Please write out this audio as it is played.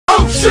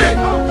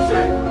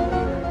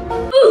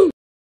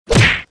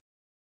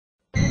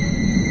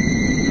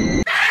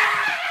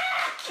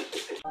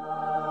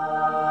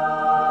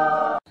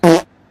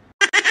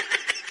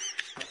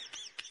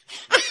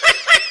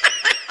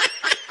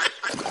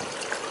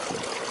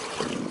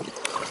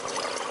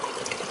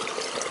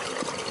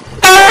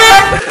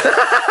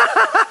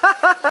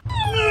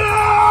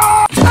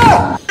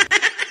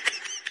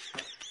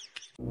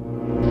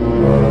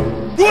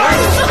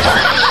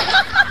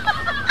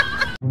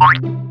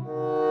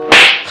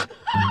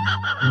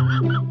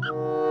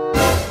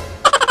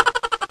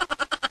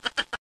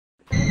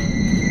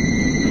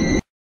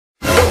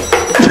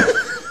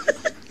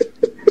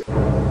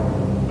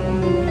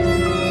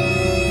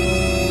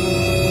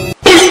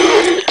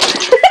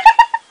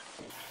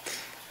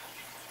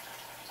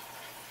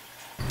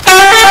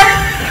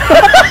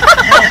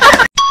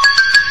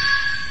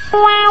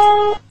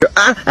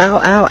Ow,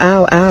 ow,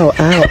 ow, ow,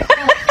 ow.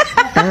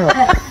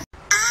 Ow.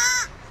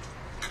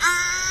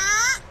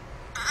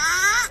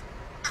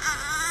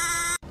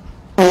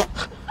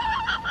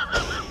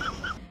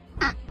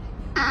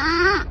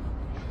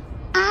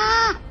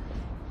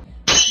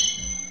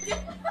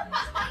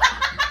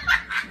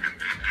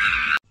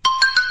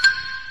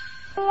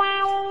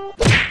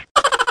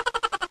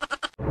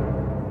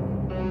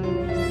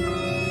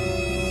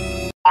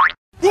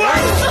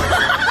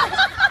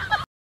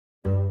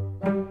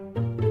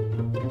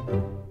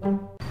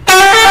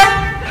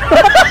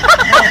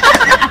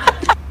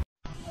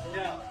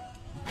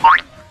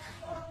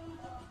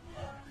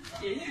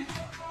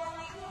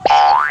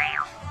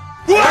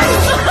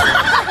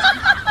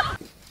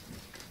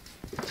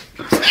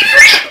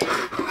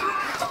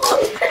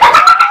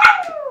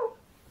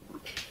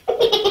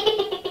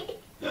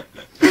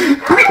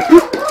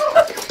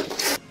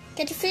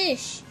 Catch a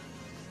fish.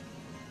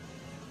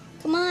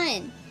 Come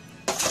on.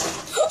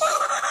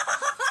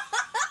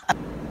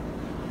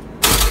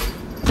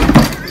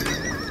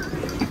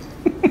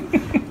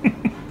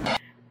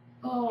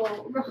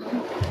 Oh,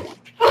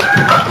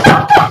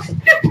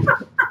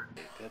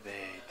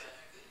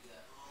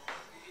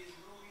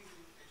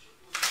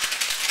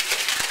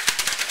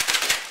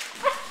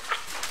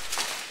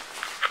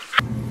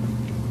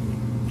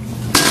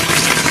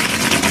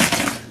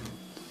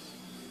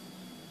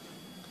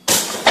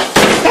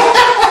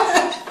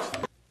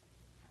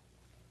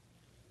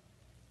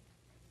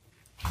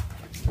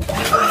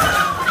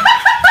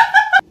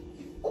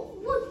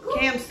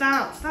 Cam,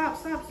 stop, stop,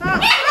 stop,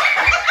 stop.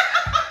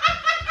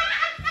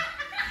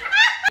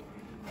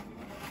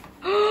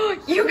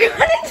 You got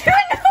into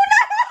it.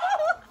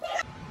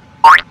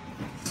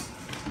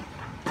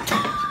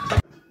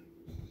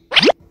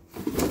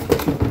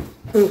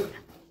 No.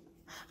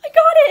 I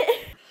got it.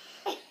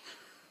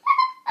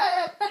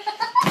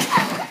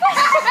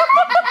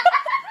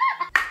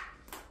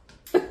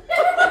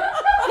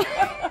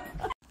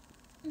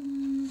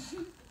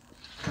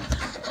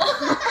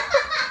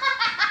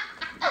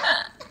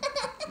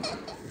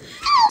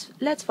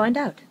 Let's find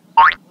out.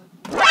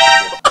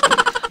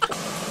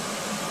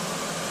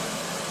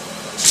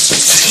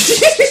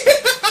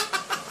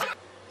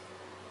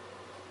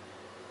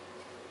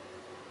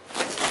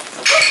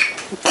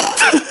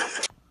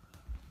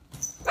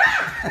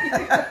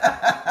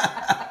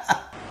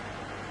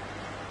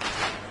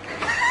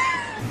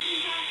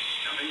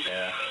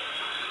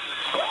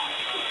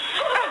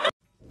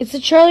 It's a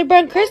Charlie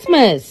Brown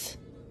Christmas.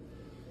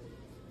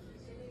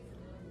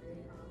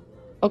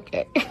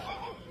 Okay.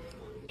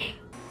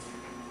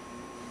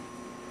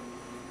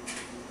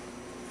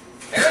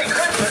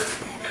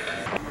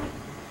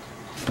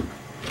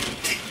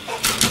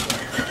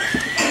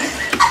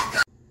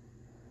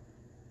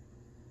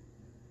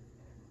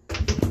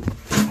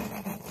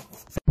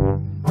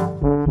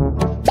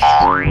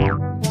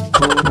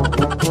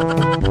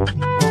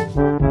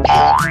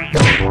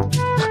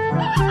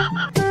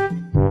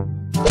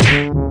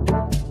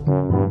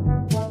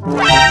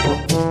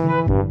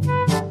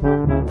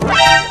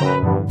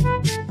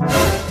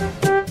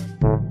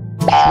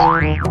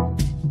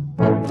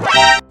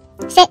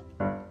 Sit.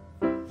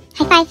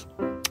 High five.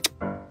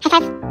 High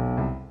five.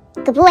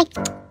 Good boy.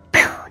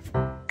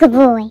 Good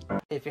boy.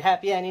 If you're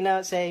happy and you know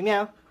it, say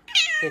meow.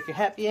 If you're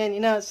happy and you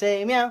know it,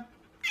 say meow.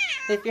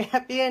 If you're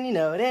happy and you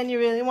know it and you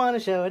really want to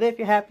show it, if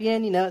you're happy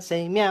and you know it,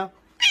 say meow.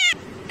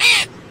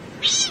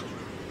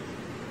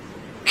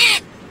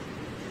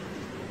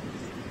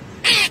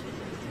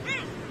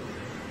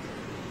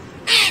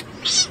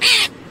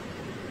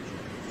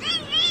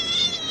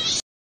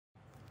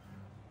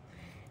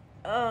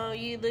 Oh,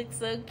 you look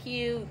so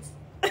cute.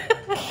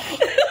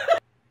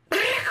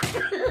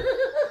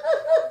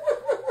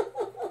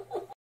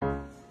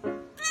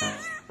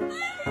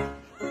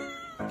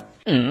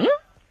 Mm?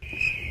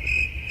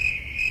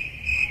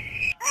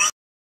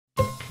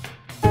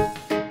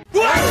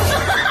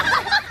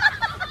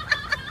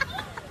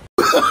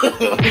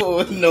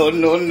 Oh, no,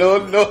 no, no,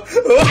 no.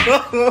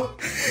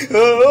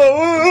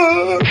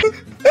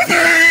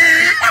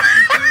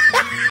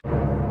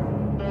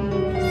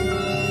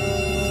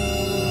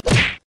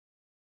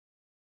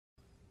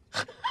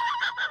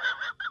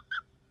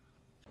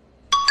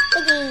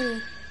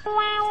 piggy.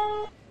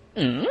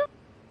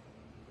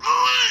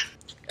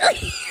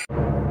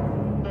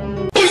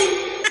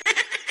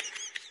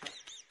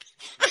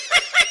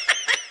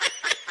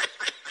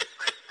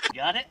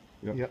 Got it?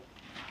 Yep.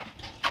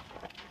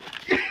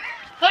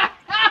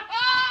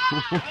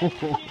 Here's the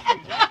category.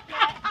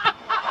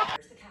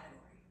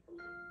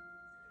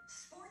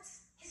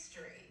 Sports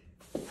history.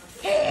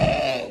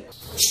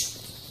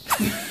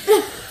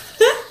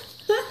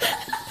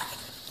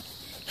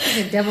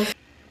 The devil.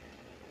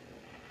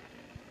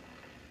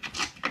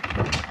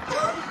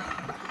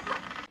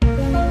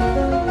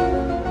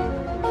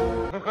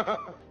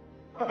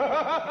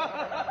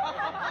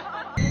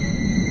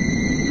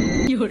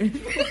 You're